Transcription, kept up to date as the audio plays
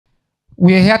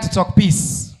We are here to talk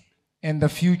peace and the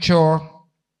future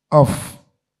of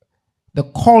the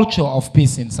culture of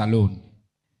peace in Salone.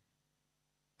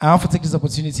 I want to take this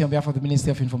opportunity on behalf of the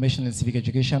Ministry of Information and Civic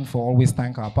Education for always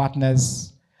thank our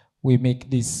partners. We make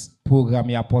this program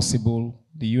here possible.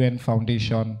 The UN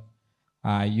Foundation,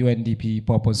 UNDP,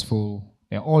 Purposeful,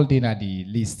 they're all there at the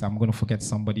list. I'm going to forget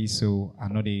somebody, so I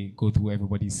know they go through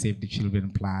everybody's Save the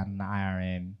Children Plan,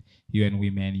 IRN, UN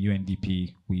Women,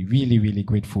 UNDP. We're really, really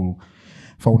grateful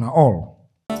for now all.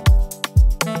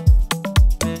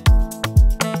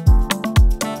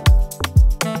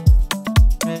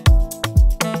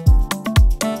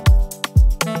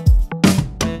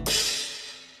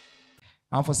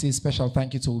 I want to say a special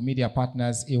thank you to media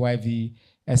partners, AYV,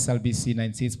 SLBC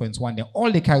 98.1. They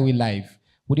all they carry live.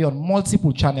 We're on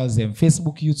multiple channels, them,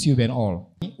 Facebook, YouTube, and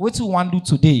all. What we want to do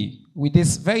today with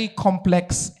this very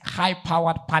complex,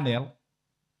 high-powered panel,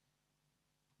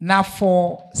 now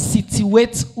for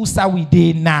situate usa we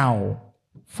dey now,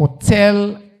 for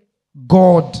tell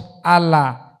God,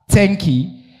 Allah, thank you,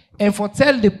 and for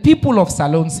tell the people of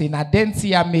Salone, say, na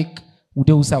dentia make ude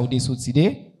usa ude so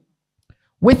today.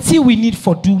 What we need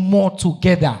for do more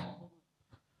together,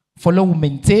 follow we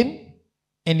maintain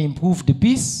and improve the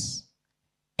peace,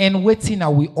 and waiting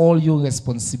are we all your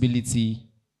responsibility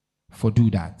for do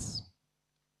that.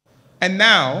 And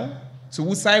now, to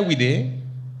whose side we there,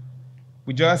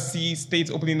 we just see state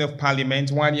opening of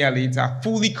parliament 1 year later,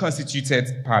 fully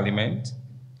constituted parliament.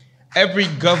 Every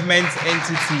government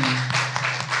entity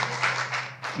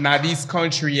now this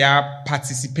country are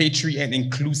participatory and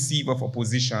inclusive of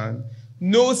opposition.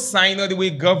 No sign of the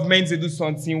way governments they do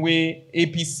something where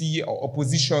APC or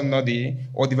opposition not there,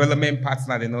 or development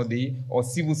partner they not there, or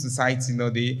civil society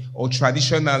not there, or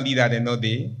traditional leader they not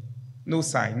there. No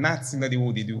sign, nothing not the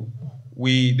what they do.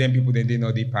 We then people then they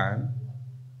know they pan.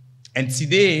 And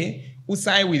today, who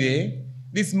sign with it?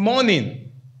 This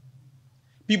morning,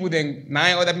 people then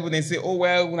 9 other people then say, oh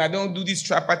well, when I don't do this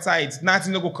tripartite,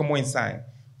 nothing no go come inside.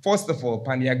 First of all,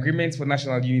 pan the agreement for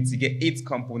national unity get 8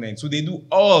 components. So they do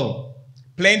all.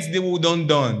 Plenty they will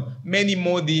done. Many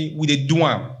more they will do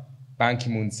them. Ban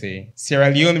Ki-moon say, Sierra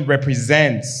Leone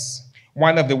represents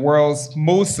one of the world's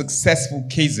most successful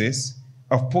cases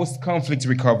of post-conflict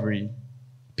recovery,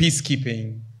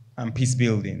 peacekeeping, and peace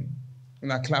building.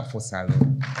 And I clap for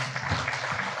Salone.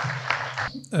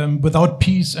 Without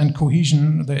peace and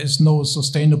cohesion, there is no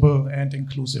sustainable and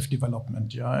inclusive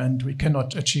development. Yeah? And we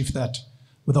cannot achieve that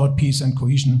without peace and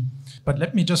cohesion. But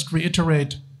let me just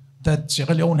reiterate that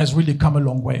Sierra Leone has really come a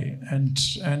long way, and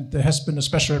there has been a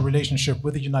special relationship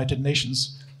with the United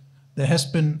Nations. There has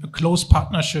been a close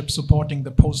partnership supporting the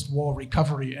post-war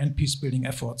recovery and peace-building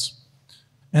efforts.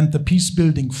 And the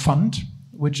Peace-Building Fund,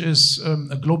 which is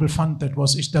a global fund that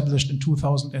was established in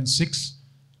 2006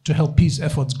 to help peace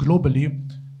efforts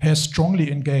globally, has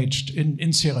strongly engaged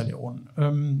in Sierra Leone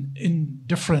in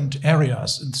different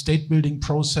areas, in state-building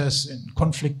process, in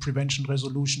conflict prevention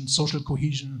resolution, social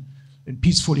cohesion, in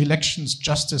peaceful elections,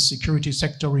 justice, security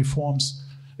sector reforms.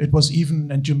 It was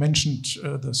even, and you mentioned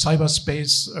the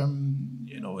cyberspace,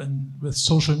 you know, and with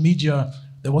social media,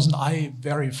 there was an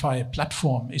I-Verify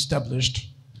platform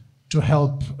established to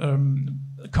help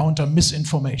counter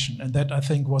misinformation. And that, I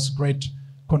think, was a great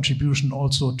contribution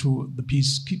also to the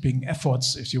peacekeeping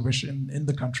efforts, if you wish, in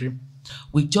the country.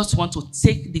 We just want to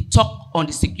take the talk on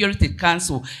the Security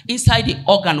Council inside the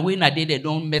organ when they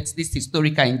don't met this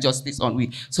historical injustice on we,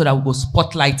 so that we go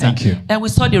spotlight. Thank you. And we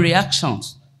saw the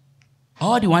reactions.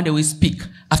 All the one that we speak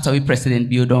after we President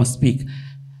Bill don't speak.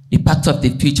 The Pact of the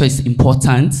Future is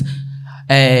important.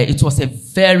 It was a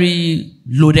very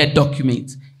loaded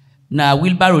document. Now,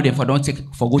 wheelbarrow them for go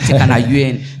take an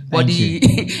UN. But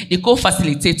the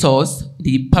co-facilitators,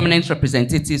 the permanent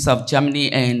representatives of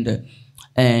Germany and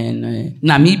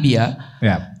Namibia,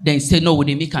 then say no,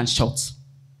 they make and short.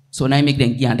 So now I make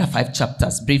them give under 5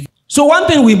 chapters, brief. So one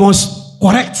thing we must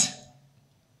correct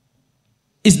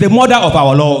is the mother of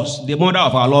our laws. The mother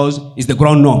of our laws is the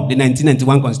ground norm, the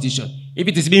 1991 Constitution. If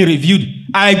it is being reviewed,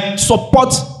 I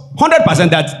support 100%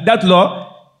 that that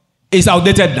law is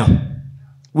outdated now.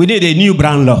 We need a new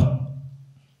brand law.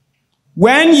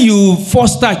 When you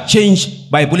foster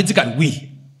change by political will,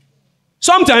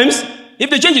 sometimes if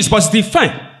the change is positive,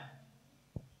 fine.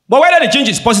 But whether the change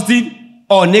is positive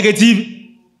or negative,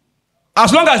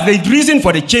 as long as the reason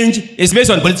for the change is based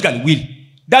on political will,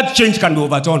 that change can be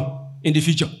overturned in the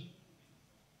future.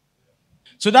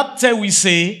 So that's why we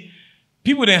say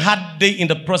people then had day in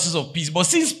the process of peace. But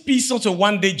since peace is not a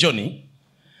one-day journey,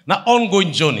 an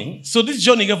ongoing journey, so this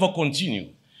journey ever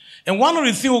continue. And one of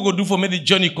the things we're going to do for me the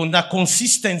journey, that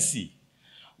consistency.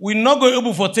 we're not going to be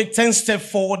able to take 10 steps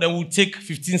forward and we'll take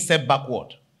 15 steps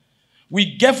backward.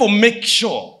 We therefore make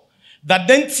sure that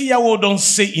then TIO don't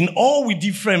say in all we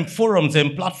different forums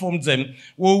and platforms and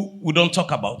we don't talk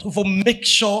about. We make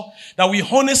sure that we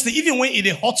honestly, even when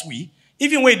it hot we,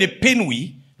 even when it pain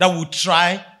we, that we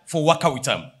try for work out with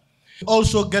them.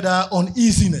 Also get our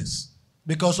uneasiness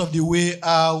because of the way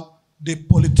how the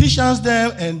politicians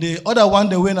there and the other one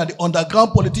they went at the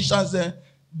underground politicians there,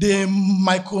 they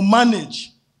micromanage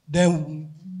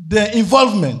their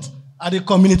involvement at the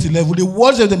community level. The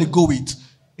words that they go with,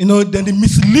 you know, then they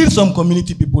mislead some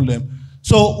community people them.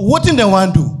 So what thing they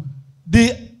want to do?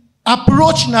 The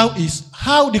approach now is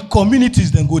how the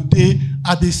communities then go there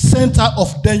at the center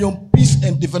of their own peace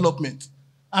and development.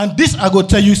 And this I go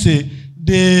tell you, say,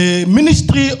 the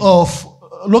Ministry of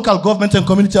Local Government and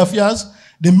Community Affairs,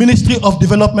 the Ministry of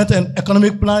Development and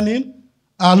Economic Planning,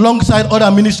 alongside other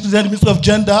ministries and the Ministry of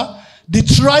Gender, they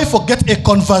try to get a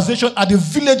conversation at the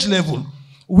village level,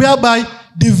 whereby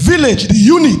the village, the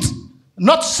unit,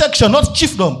 not section, not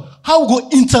chiefdom, how we go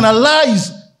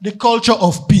internalize the culture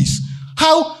of peace.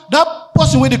 How that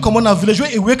person when they come on a village,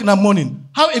 when he wake in the morning,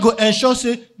 how he go ensure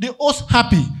say the host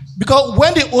happy. Because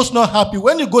when the host not happy,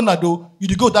 when you go na do,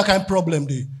 you go that kind of problem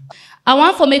there. I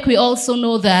want to make we also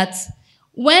know that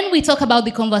when we talk about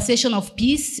the conversation of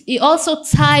peace, it also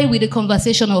ties with the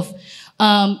conversation of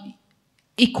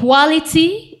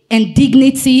equality and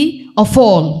dignity of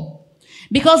all.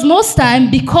 Because most time,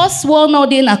 because we're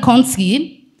not in a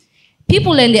country,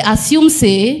 people and they assume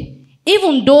say,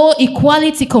 even though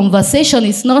equality conversation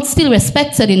is not still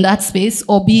respected in that space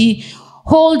or be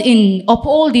upheld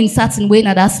in certain way in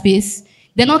that space,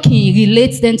 they're not can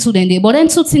relate them to them. But then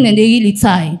two things and they really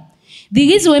tie. The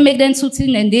reason we make them two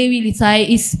things and they really tie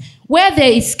is where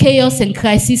there is chaos and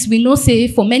crisis, we know say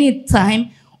for many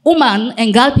time, woman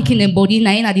and girl picking their body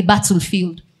na in at the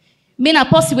battlefield. Me na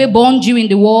possibly born during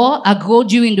the war, I grow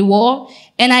during the war,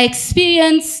 and I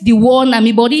experienced the war na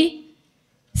my body.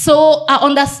 So I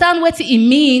understand what it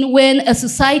means when a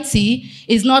society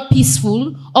is not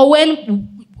peaceful, or when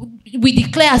we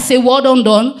declare, say, war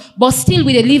done, but still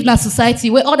we live in a society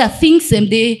where other things them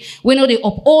they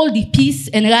uphold the peace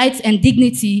and rights and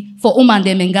dignity for women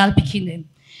them and girl picking them.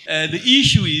 The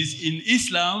issue is in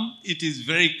Islam, it is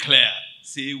very clear.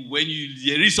 Say when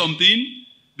there is something,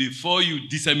 before you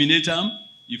disseminate them,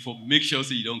 you make sure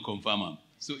so you don't confirm them.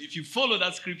 So if you follow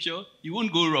that scripture, you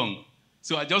won't go wrong.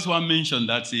 So I just want to mention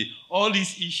that, say, all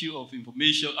this issue of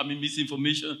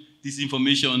misinformation,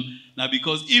 disinformation, now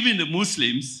because even the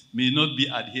Muslims may not be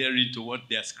adhering to what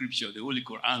their scripture, the Holy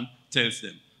Quran, tells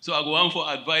them. So I go on for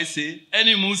advice, say,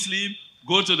 any Muslim,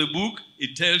 go to the book,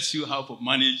 it tells you how to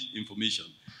manage information.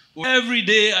 Every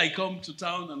day I come to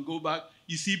town and go back,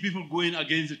 you see people going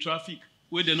against the traffic,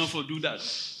 where they're not for do that.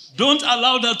 Don't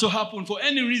allow that to happen for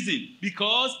any reason,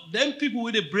 because them people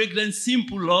with the break them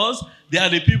simple laws, they are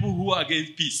the people who are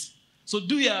against peace. So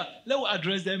let's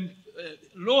address them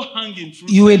low-hanging fruit.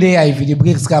 You were there if you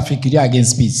break traffic, you're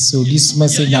against peace. So this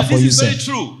message now for you, sir. This is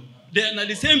very true. They are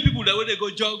the same people that when they go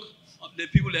jog, the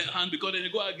people that hand because they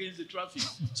go against the traffic.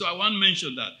 So I want to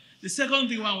mention that. The second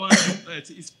thing I want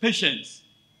to is patience.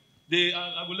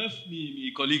 I will left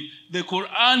me colleague. The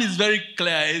Quran is very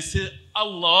clear. It says,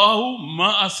 Allahu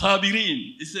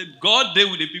ma'asabirin. It said, God there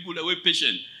with the people that were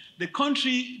patient. The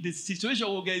country, the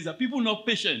situation we get is that people not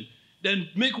patient. Then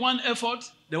make one effort,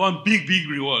 they want big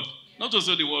reward. Not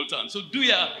also the world time. So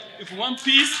if you want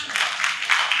peace,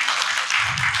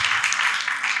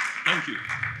 thank you.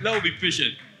 That will be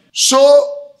patient.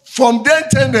 So from then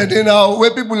to now,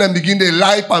 where people begin to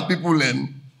lie and people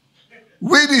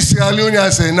we the Sierra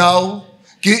Leoneans say now,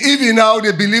 even now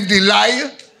they believe the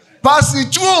lie, pass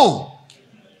it through.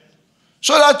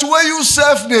 So that when you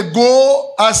self they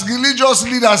go as religious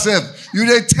leaders, you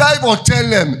they try or tell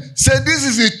them, say this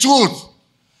is the truth.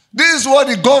 This is what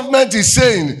the government is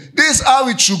saying. This is how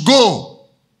it should go.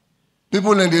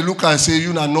 People then they look and say,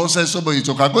 you know, nonsense, somebody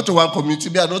talk. I go to one community,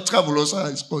 I don't travel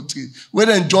outside this country. When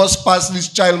they just pass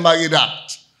this child marriage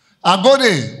act. I go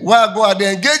there, where I go and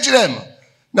they engage them.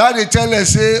 Now they tell us,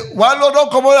 say, why don't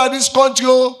come out of this country?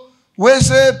 We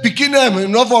say, picking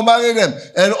them, not for marrying them.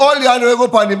 And all the other go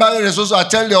for the marriage, so I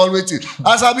tell them always.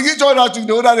 As I begin to order to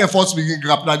the other, they first begin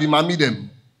grab, now the mammy them.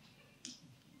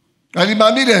 And the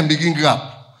mammy them begin grab.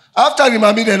 After the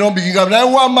mammy them don't begin grab,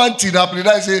 now one man till up,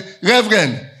 I say,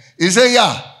 Reverend, he say,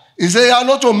 yeah. He say, yeah,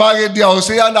 not to marry there. I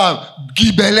say, yeah, now,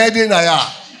 gibelede na ya.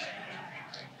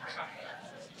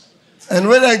 And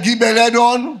when I gibelede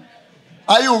on,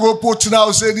 I will go put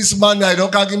now, say, this man, I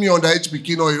don't give me underage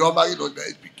pikin, or you don't marry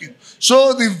underage pikin.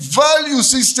 So the value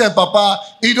system, Papa,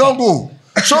 it don't go.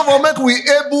 So for make we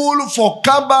able for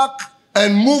come back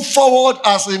and move forward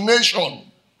as a nation,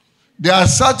 there are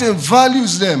certain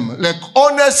values them, like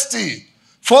honesty.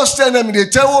 First time they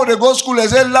tell you they go to school, they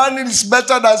say learning is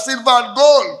better than silver and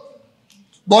gold.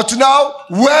 But now,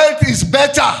 wealth is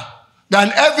better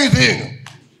than everything.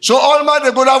 So all man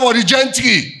they go down for the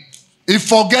gentry. He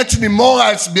forget the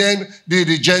morals behind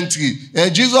the gentry.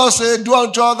 And Jesus said, do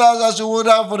unto others as you would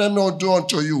have for them not do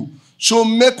unto you. So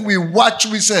make we watch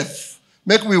ourselves.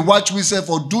 Make we watch ourselves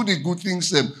or do the good things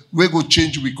them. We go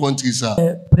change we country,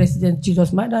 sir. President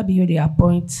Jesus might not be able to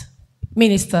appoint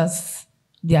ministers,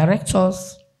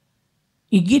 directors.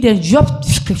 He give them job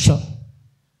description.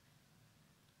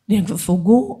 Then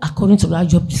go according to that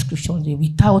job description,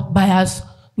 without bias,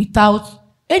 without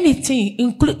anything,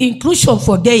 inclusion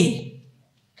for day.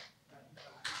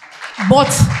 But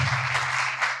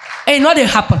it not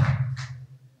happen.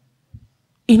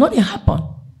 It not happen.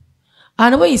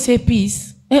 And when you say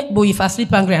peace, but if I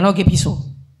sleep angry, I not get peace.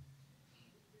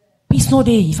 Peace no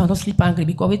day if I don't sleep angry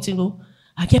because you know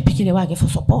I get picking the way I get for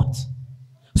support.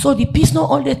 So the peace not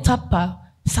all the tap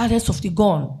silence of the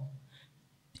gun.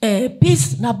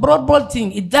 Peace na broad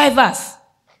thing. It diverse.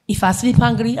 If I sleep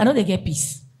hungry, I know they get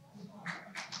peace.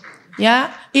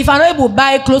 Yeah. If I not able to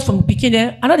buy clothes from the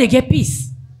beginning, I know they get peace.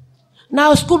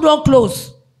 Now school don't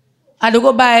close. I don't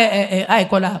go buy I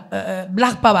call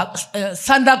black power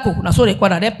sandal. Now so they call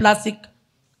that plastic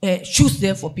shoes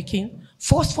there for picking.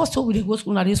 First so we go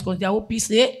school now this country. I will peace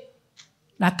there.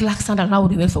 Na black sandal now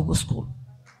they wear for go school.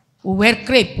 We wear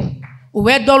crepe. We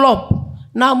wear dollop.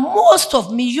 Now,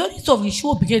 majority of the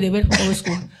show begin they went for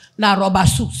school. Now, rubber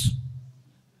shoes.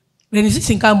 When you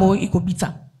see Sinkamo, it could beat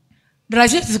them. The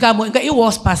Rajiv Sinkamo, it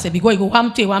was passed because you go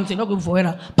one thing, not going for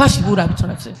error. Pass the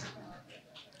good.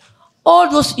 All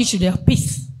those issues, they are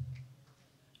peace.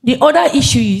 The other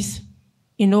issue is,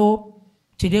 you know,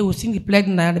 today we sing the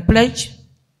pledge,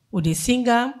 with the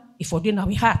singer, if we do now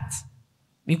we heart.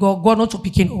 Because God not to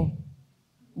pick home.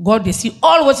 God, they see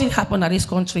all what happen in this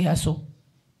country also.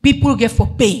 People get for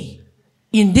pay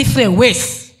in different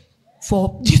ways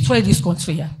for destroy this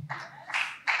country. Yeah.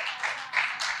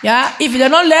 Yeah. If they're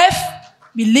not left,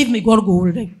 believe me, God go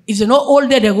hold them. If they're not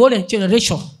older, they go in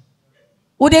generation.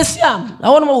 Who they see them? I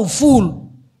want them to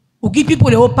fool. Who give people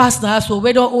the whole past now, so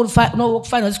we don't all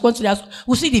fight this country.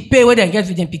 We see the pay where they get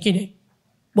with them picking,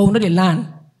 but we know the land.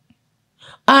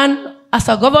 And as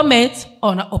a government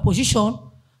or an opposition,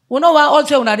 we know why all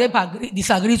say when they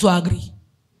disagree to agree.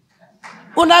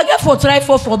 Una get for try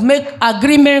for make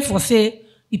agreement for say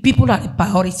the people are the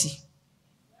priority.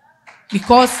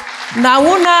 Because now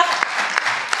una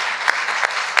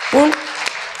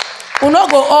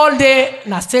go all day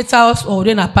na state house or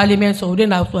then na parliament or then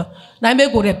na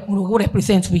make go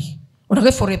represent we. Una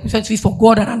get for represent we for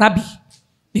God and Anabi.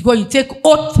 Because you take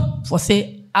oath for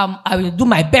say I will do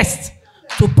my best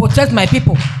to protect my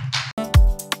people.